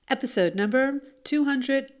episode number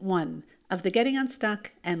 201 of the Getting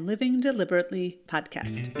Unstuck and Living Deliberately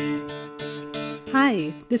podcast.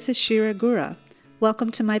 Hi, this is Shira Gura.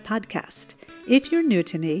 Welcome to my podcast. If you're new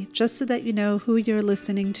to me, just so that you know who you're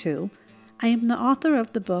listening to, I am the author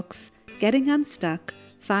of the books Getting Unstuck,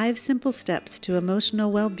 5 Simple Steps to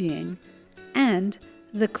Emotional Well-Being, and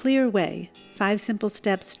The Clear Way, 5 Simple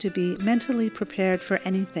Steps to be Mentally Prepared for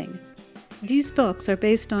Anything. These books are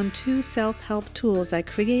based on 2 self-help tools I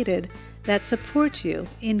created that support you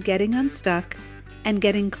in getting unstuck and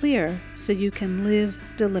getting clear so you can live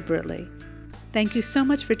deliberately. Thank you so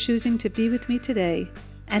much for choosing to be with me today.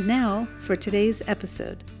 And now for today's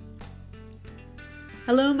episode.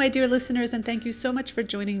 Hello, my dear listeners, and thank you so much for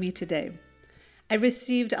joining me today. I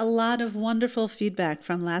received a lot of wonderful feedback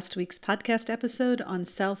from last week's podcast episode on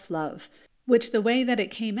self-love, which the way that it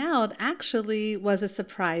came out actually was a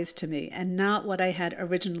surprise to me and not what I had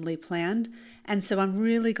originally planned. And so I'm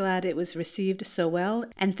really glad it was received so well.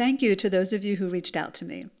 And thank you to those of you who reached out to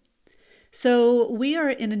me. So we are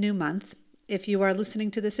in a new month. If you are listening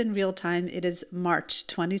to this in real time, it is March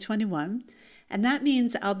 2021. And that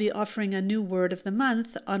means I'll be offering a new word of the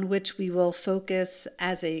month on which we will focus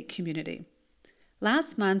as a community.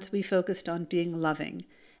 Last month, we focused on being loving.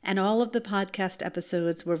 And all of the podcast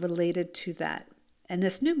episodes were related to that. And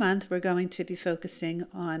this new month, we're going to be focusing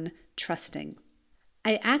on trusting.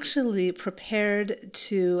 I actually prepared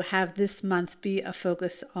to have this month be a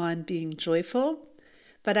focus on being joyful,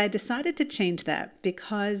 but I decided to change that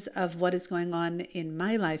because of what is going on in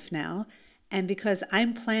my life now, and because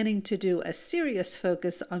I'm planning to do a serious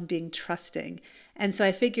focus on being trusting. And so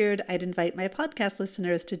I figured I'd invite my podcast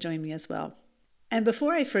listeners to join me as well. And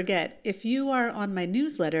before I forget, if you are on my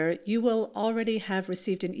newsletter, you will already have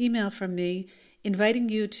received an email from me inviting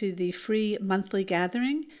you to the free monthly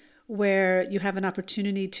gathering where you have an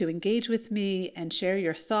opportunity to engage with me and share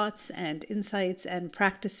your thoughts and insights and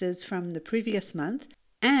practices from the previous month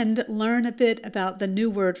and learn a bit about the new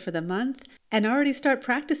word for the month and already start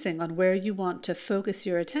practicing on where you want to focus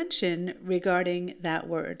your attention regarding that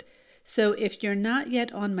word. So if you're not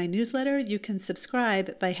yet on my newsletter, you can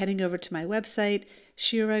subscribe by heading over to my website,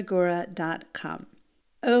 shiragura.com.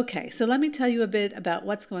 Okay, so let me tell you a bit about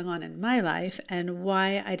what's going on in my life and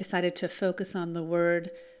why I decided to focus on the word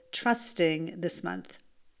trusting this month.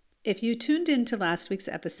 If you tuned into last week's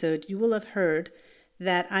episode, you will have heard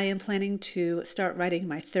that I am planning to start writing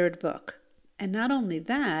my 3rd book. And not only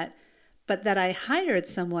that, but that I hired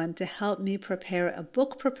someone to help me prepare a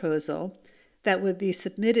book proposal that would be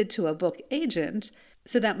submitted to a book agent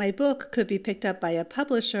so that my book could be picked up by a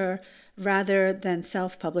publisher rather than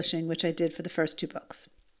self-publishing, which I did for the first 2 books.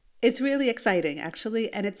 It's really exciting,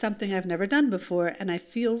 actually, and it's something I've never done before, and I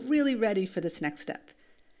feel really ready for this next step.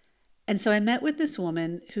 And so I met with this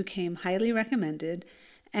woman who came highly recommended,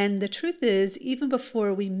 and the truth is, even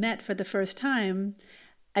before we met for the first time,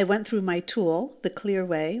 I went through my tool, The Clear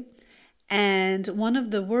Way, and one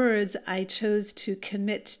of the words I chose to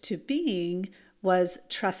commit to being was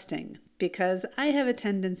trusting, because I have a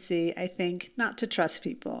tendency, I think, not to trust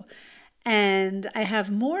people. And I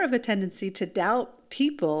have more of a tendency to doubt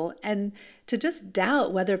people and to just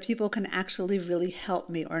doubt whether people can actually really help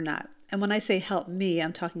me or not. And when I say help me,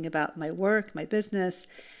 I'm talking about my work, my business,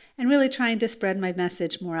 and really trying to spread my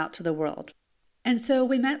message more out to the world. And so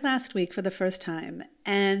we met last week for the first time,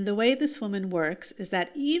 and the way this woman works is that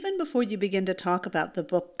even before you begin to talk about the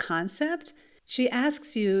book concept, she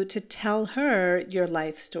asks you to tell her your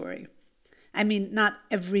life story. I mean, not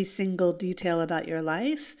every single detail about your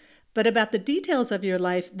life, but about the details of your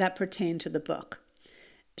life that pertain to the book.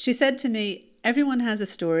 She said to me, everyone has a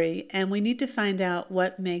story, and we need to find out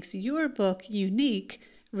what makes your book unique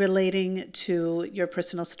relating to your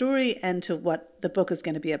personal story and to what the book is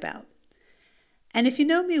going to be about. And if you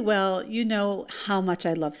know me well, you know how much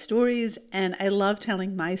I love stories, and I love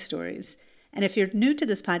telling my stories. And if you're new to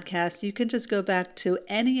this podcast, you can just go back to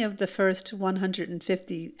any of the first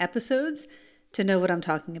 150 episodes to know what I'm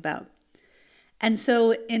talking about. And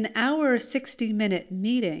so in our 60-minute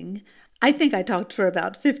meeting, I think I talked for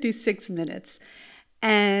about 56 minutes.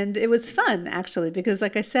 And it was fun, actually, because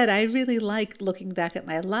like I said, I really like looking back at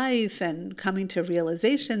my life and coming to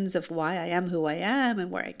realizations of why I am who I am and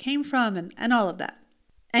where I came from and all of that.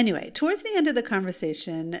 Anyway, towards the end of the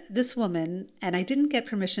conversation, this woman, and I didn't get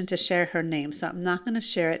permission to share her name, so I'm not going to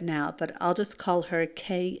share it now, but I'll just call her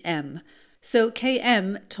KM. So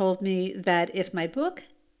KM told me that if my book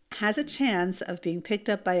has a chance of being picked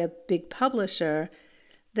up by a big publisher,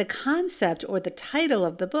 the concept or the title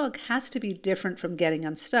of the book has to be different from Getting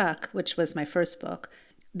Unstuck, which was my first book,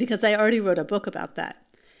 because I already wrote a book about that.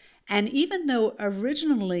 And even though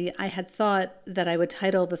originally I had thought that I would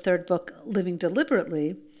title the third book Living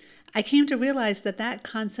Deliberately, I came to realize that that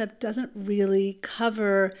concept doesn't really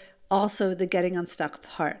cover also the getting unstuck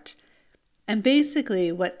part. And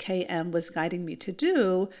basically what KM was guiding me to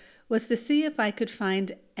do was to see if I could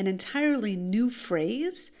find an entirely new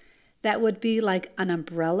phrase that would be like an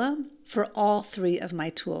umbrella for all three of my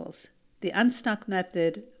tools: the Unstuck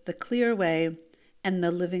Method, the Clear Way, and the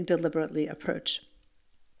Living Deliberately approach.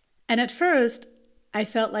 And at first, I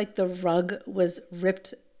felt like the rug was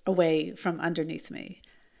ripped away from underneath me.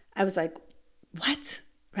 I was like, what?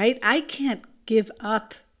 Right? I can't give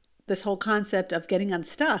up this whole concept of getting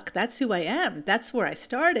unstuck. That's who I am. That's where I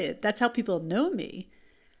started. That's how people know me.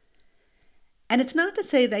 And it's not to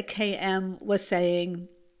say that KM was saying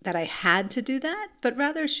that I had to do that, but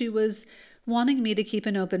rather she was wanting me to keep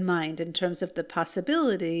an open mind in terms of the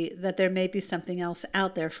possibility that there may be something else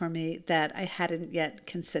out there for me that I hadn't yet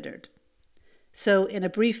considered. So in a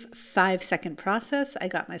brief 5-second process, I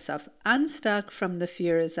got myself unstuck from the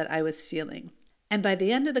fears that I was feeling. And by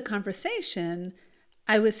the end of the conversation,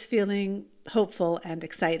 I was feeling hopeful and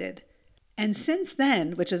excited. And since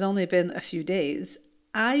then, which has only been a few days,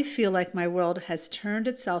 I feel like my world has turned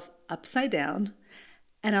itself upside down,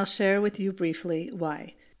 and I'll share with you briefly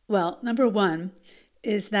why. Well, number one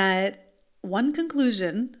is that one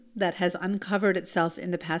conclusion that has uncovered itself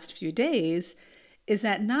in the past few days is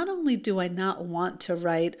that not only do I not want to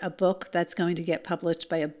write a book that's going to get published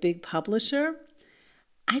by a big publisher,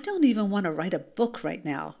 I don't even want to write a book right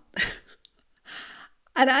now.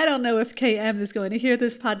 And I don't know if KM is going to hear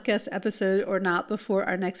this podcast episode or not before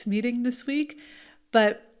our next meeting this week,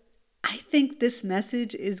 but I think this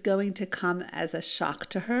message is going to come as a shock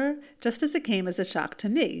to her, just as it came as a shock to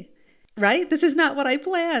me, right? This is not what I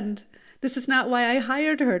planned. This is not why I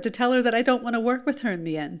hired her, to tell her that I don't want to work with her in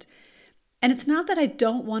the end. And it's not that I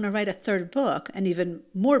don't want to write a third book and even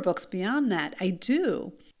more books beyond that. I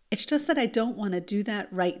do. It's just that I don't want to do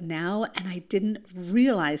that right now, and I didn't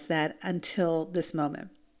realize that until this moment.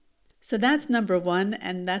 So that's number one,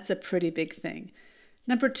 and that's a pretty big thing.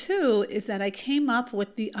 Number two is that I came up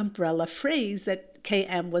with the umbrella phrase that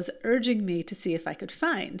KM was urging me to see if I could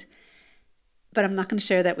find. But I'm not going to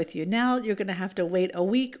share that with you now. You're going to have to wait a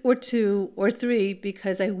week or 2 or 3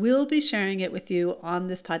 because I will be sharing it with you on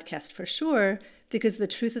this podcast for sure, because the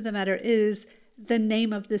truth of the matter is the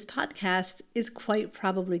name of this podcast is quite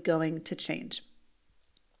probably going to change.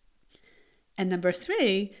 And number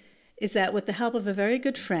 3 is that with the help of a very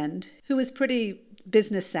good friend who is pretty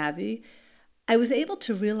business savvy, I was able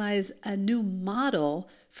to realize a new model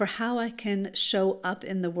for how I can show up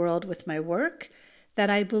in the world with my work that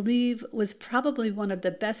I believe was probably one of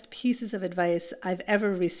the best pieces of advice I've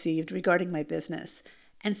ever received regarding my business.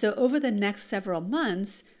 And so over the next several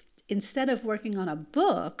months, instead of working on a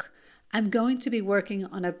book, I'm going to be working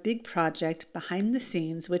on a big project behind the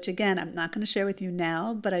scenes, which again, I'm not going to share with you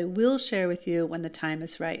now, but I will share with you when the time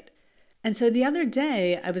is right. And so the other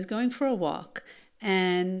day, I was going for a walk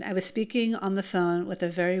and I was speaking on the phone with a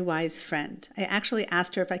very wise friend. I actually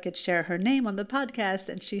asked her if I could share her name on the podcast,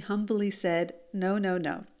 and she humbly said, no.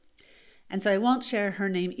 And so I won't share her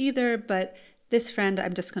name either, but this friend,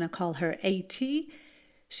 I'm just going to call her AT.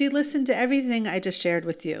 She listened to everything I just shared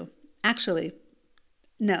with you. Actually,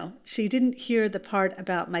 no, she didn't hear the part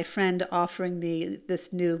about my friend offering me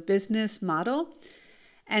this new business model.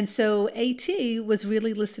 And so AT was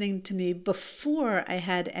really listening to me before I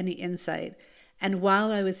had any insight, and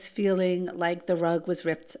while I was feeling like the rug was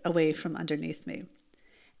ripped away from underneath me.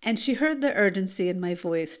 And she heard the urgency in my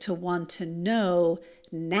voice to want to know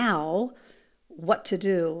now what to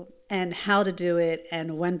do and how to do it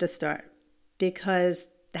and when to start, because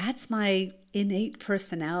that's my innate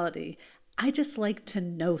personality. I just like to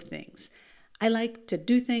know things. I like to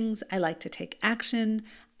do things. I like to take action.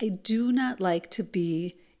 I do not like to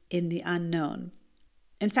be in the unknown.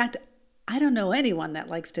 In fact, I don't know anyone that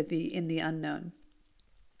likes to be in the unknown.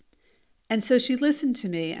 And so she listened to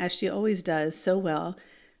me, as she always does so well,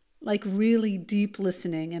 like really deep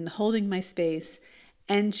listening and holding my space.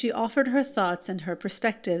 And she offered her thoughts and her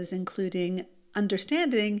perspectives, including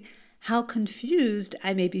understanding how confused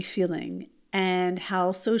I may be feeling and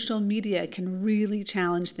how social media can really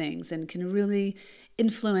challenge things and can really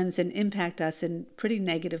influence and impact us in pretty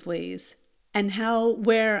negative ways. And how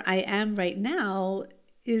where I am right now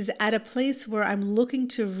is at a place where I'm looking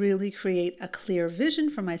to really create a clear vision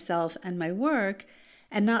for myself and my work,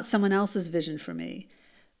 and not someone else's vision for me,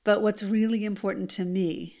 but what's really important to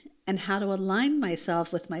me and how to align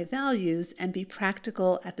myself with my values and be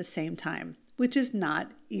practical at the same time, which is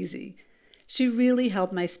not easy. She really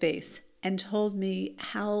held my space. and told me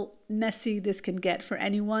how messy this can get for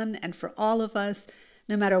anyone and for all of us,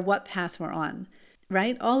 no matter what path we're on,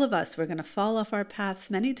 right? All of us, we're going to fall off our paths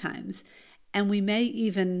many times. And we may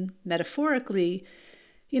even metaphorically,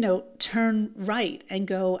 turn right and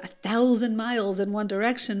go 1,000 miles in one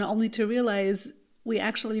direction only to realize we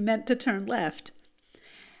actually meant to turn left.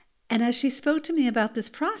 And as she spoke to me about this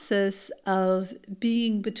process of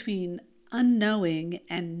being between unknowing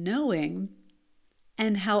and knowing,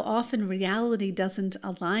 and how often reality doesn't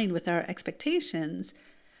align with our expectations,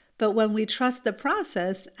 but when we trust the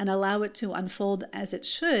process and allow it to unfold as it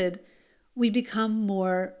should, we become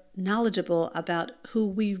more knowledgeable about who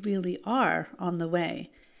we really are on the way.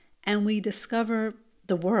 And we discover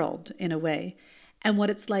the world in a way and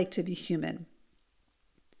what it's like to be human.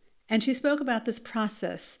 And she spoke about this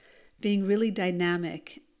process being really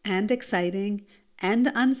dynamic and exciting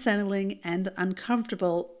and unsettling and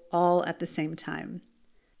uncomfortable all at the same time.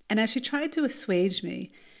 And as she tried to assuage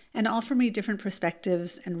me and offer me different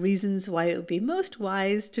perspectives and reasons why it would be most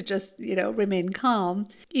wise to just, remain calm,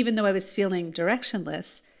 even though I was feeling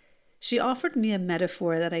directionless, she offered me a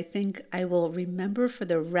metaphor that I think I will remember for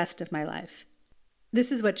the rest of my life.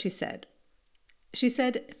 This is what she said. She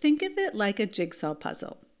said, think of it like a jigsaw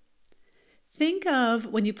puzzle. Think of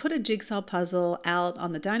when you put a jigsaw puzzle out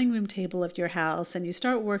on the dining room table of your house and you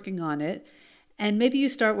start working on it, and maybe you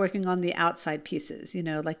start working on the outside pieces,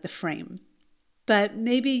 like the frame. But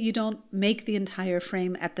maybe you don't make the entire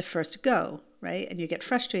frame at the first go, right? And you get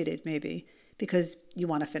frustrated maybe because you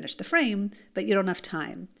want to finish the frame, but you don't have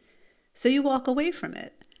time. So you walk away from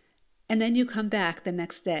it. And then you come back the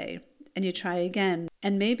next day and you try again.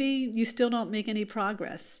 And maybe you still don't make any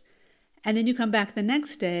progress. And then you come back the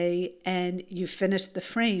next day and you finish the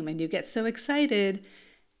frame and you get so excited.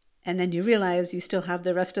 And then you realize you still have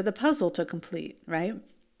the rest of the puzzle to complete, right?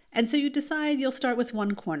 And so you decide you'll start with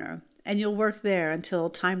one corner and you'll work there until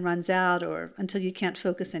time runs out or until you can't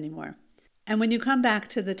focus anymore. And when you come back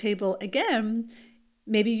to the table again,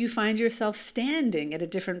 maybe you find yourself standing at a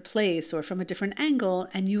different place or from a different angle,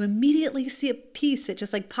 and you immediately see a piece that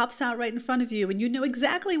just pops out right in front of you, and you know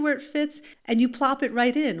exactly where it fits, and you plop it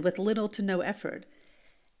right in with little to no effort.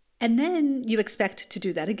 And then you expect to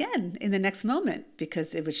do that again in the next moment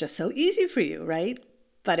because it was just so easy for you, right?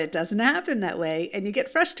 But it doesn't happen that way, and you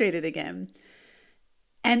get frustrated again.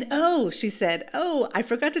 And she said, I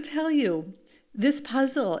forgot to tell you, this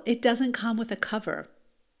puzzle, it doesn't come with a cover.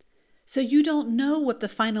 So you don't know what the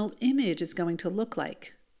final image is going to look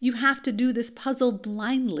like. You have to do this puzzle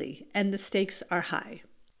blindly, and the stakes are high.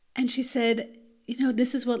 And she said,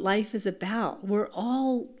 this is what life is about. We're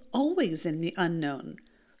all always in the unknown.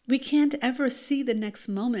 We can't ever see the next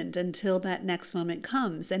moment until that next moment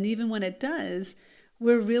comes. And even when it does,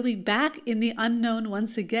 we're really back in the unknown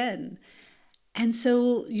once again. And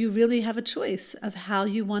so you really have a choice of how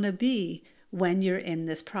you want to be when you're in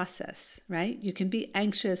this process, right? You can be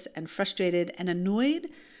anxious and frustrated and annoyed,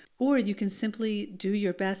 or you can simply do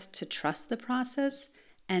your best to trust the process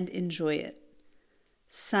and enjoy it.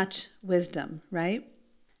 Such wisdom, right?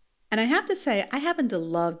 And I have to say, I happen to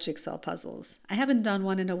love jigsaw puzzles. I haven't done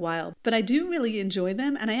one in a while, but I do really enjoy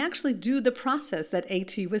them. And I actually do the process that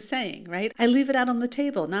AT was saying, right? I leave it out on the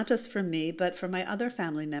table, not just for me, but for my other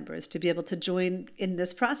family members to be able to join in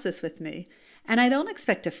this process with me. And I don't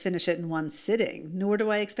expect to finish it in one sitting, nor do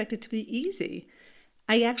I expect it to be easy.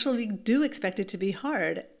 I actually do expect it to be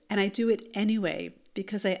hard, and I do it anyway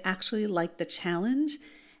because I actually like the challenge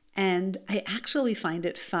and I actually find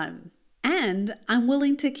it fun. And I'm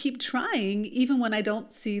willing to keep trying even when I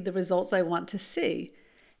don't see the results I want to see.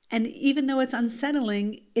 And even though it's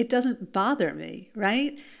unsettling, it doesn't bother me,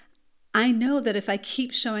 right? I know that if I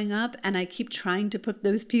keep showing up and I keep trying to put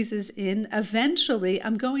those pieces in, eventually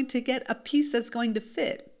I'm going to get a piece that's going to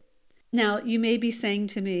fit. Now, you may be saying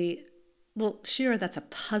to me, well, Shira, that's a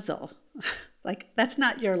puzzle. That's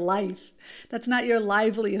not your life. That's not your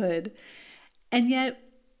livelihood. And yet,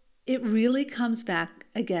 it really comes back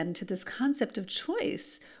again to this concept of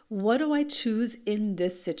choice. What do I choose in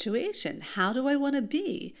this situation? How do I want to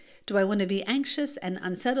be? Do I want to be anxious and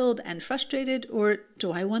unsettled and frustrated, or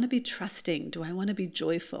do I want to be trusting? Do I want to be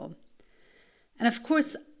joyful? And of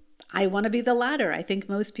course, I want to be the latter. I think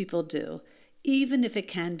most people do, even if it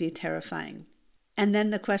can be terrifying. And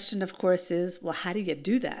then the question, of course, is, well, how do you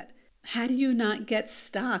do that? How do you not get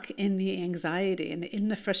stuck in the anxiety and in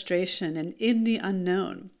the frustration and in the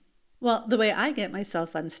unknown? Well, the way I get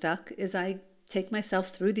myself unstuck is I take myself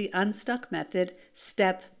through the unstuck method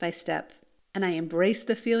step by step. And I embrace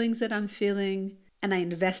the feelings that I'm feeling, and I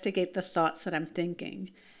investigate the thoughts that I'm thinking.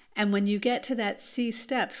 And when you get to that C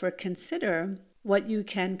step for consider, what you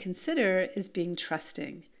can consider is being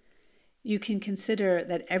trusting. you can consider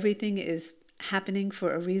that everything is happening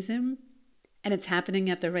for a reason, and it's happening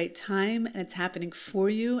at the right time, and it's happening for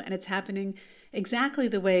you, and it's happening exactly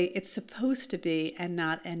the way it's supposed to be and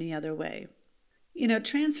not any other way.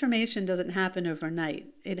 Transformation doesn't happen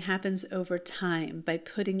overnight. It happens over time by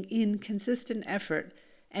putting in consistent effort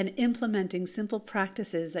and implementing simple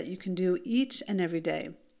practices that you can do each and every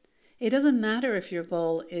day. It doesn't matter if your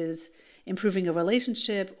goal is improving a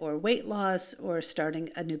relationship or weight loss or starting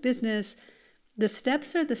a new business. The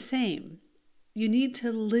steps are the same. You need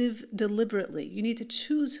to live deliberately. You need to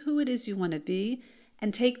choose who it is you want to be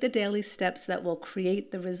and take the daily steps that will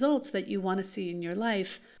create the results that you want to see in your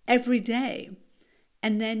life every day.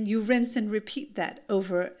 And then you rinse and repeat that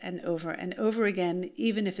over and over and over again,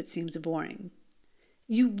 even if it seems boring.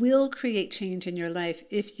 You will create change in your life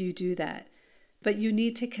if you do that, but you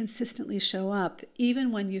need to consistently show up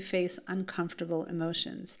even when you face uncomfortable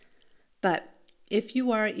emotions. But if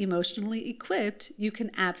you are emotionally equipped, you can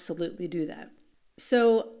absolutely do that.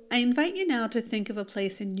 So I invite you now to think of a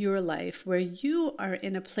place in your life where you are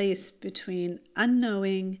in a place between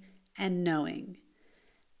unknowing and knowing.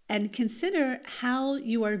 And consider how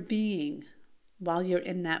you are being while you're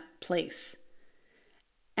in that place.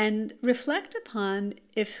 And reflect upon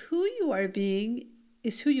if who you are being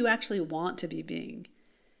is who you actually want to be being.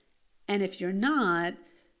 And if you're not,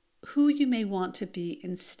 who you may want to be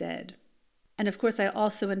instead. And of course, I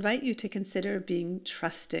also invite you to consider being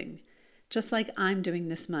trusting, just like I'm doing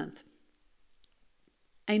this month.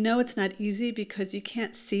 I know it's not easy because you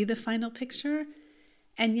can't see the final picture,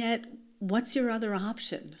 and yet, what's your other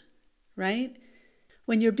option, right?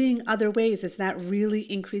 When you're being other ways, is that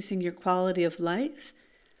really increasing your quality of life?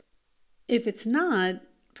 If it's not,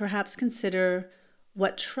 perhaps consider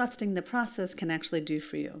what trusting the process can actually do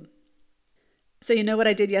for you. So you know what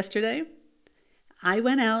I did yesterday? I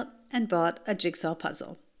went out and bought a jigsaw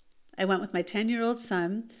puzzle. I went with my 10-year-old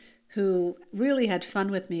son, who really had fun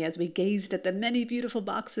with me as we gazed at the many beautiful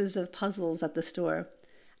boxes of puzzles at the store.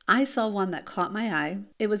 I saw one that caught my eye.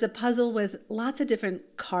 It was a puzzle with lots of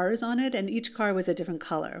different cars on it, and each car was a different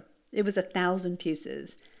color. It was 1,000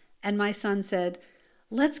 pieces. And my son said,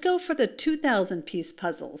 "Let's go for the 2,000-piece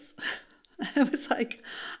puzzles." I was like,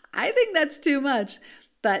 I think that's too much.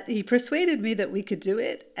 But he persuaded me that we could do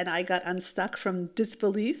it, and I got unstuck from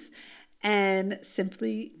disbelief and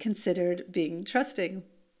simply considered being trusting.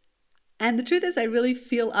 And the truth is, I really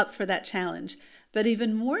feel up for that challenge. But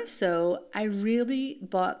even more so, I really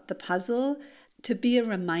bought the puzzle to be a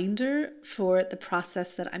reminder for the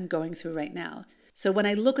process that I'm going through right now. So when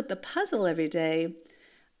I look at the puzzle every day,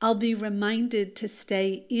 I'll be reminded to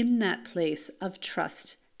stay in that place of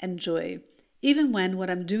trust and joy, even when what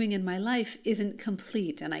I'm doing in my life isn't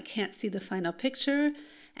complete and I can't see the final picture,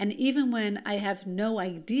 and even when I have no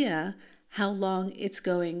idea how long it's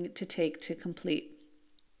going to take to complete.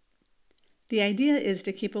 The idea is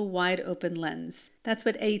to keep a wide open lens. That's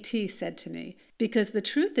what A.T. said to me, because the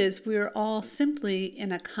truth is we're all simply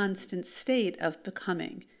in a constant state of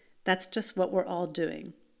becoming. That's just what we're all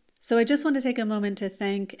doing. So I just want to take a moment to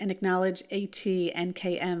thank and acknowledge A.T. and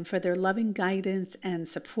KM for their loving guidance and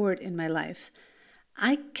support in my life.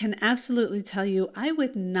 I can absolutely tell you I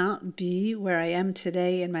would not be where I am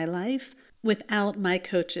today in my life without my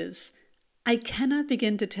coaches. I cannot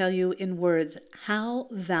begin to tell you in words how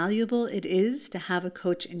valuable it is to have a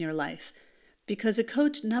coach in your life, because a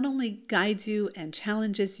coach not only guides you and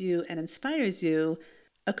challenges you and inspires you,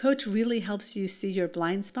 a coach really helps you see your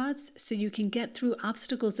blind spots so you can get through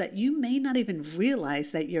obstacles that you may not even realize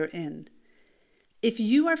that you're in. If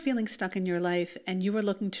you are feeling stuck in your life and you are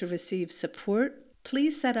looking to receive support,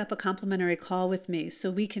 please set up a complimentary call with me so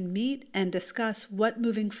we can meet and discuss what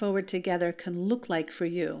moving forward together can look like for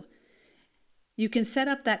you. You can set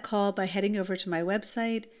up that call by heading over to my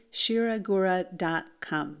website,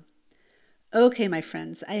 shiragura.com. Okay, my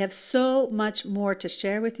friends, I have so much more to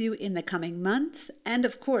share with you in the coming months, and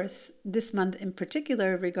of course, this month in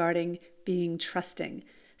particular regarding being trusting.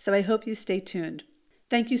 So I hope you stay tuned.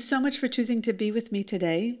 Thank you so much for choosing to be with me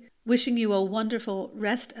today. Wishing you a wonderful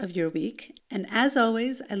rest of your week. And as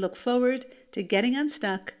always, I look forward to getting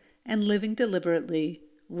unstuck and living deliberately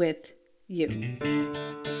with you.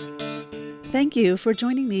 Thank you for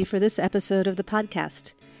joining me for this episode of the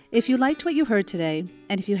podcast. If you liked what you heard today,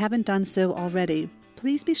 and if you haven't done so already,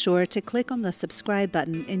 please be sure to click on the subscribe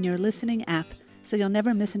button in your listening app so you'll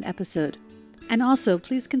never miss an episode. And also,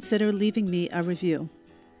 please consider leaving me a review.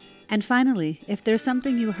 And finally, if there's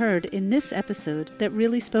something you heard in this episode that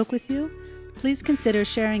really spoke with you, please consider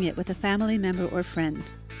sharing it with a family member or friend.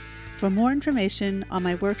 For more information on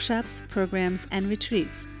my workshops, programs, and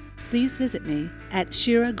retreats, please visit me at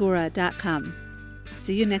shiragura.com.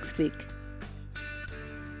 See you next week.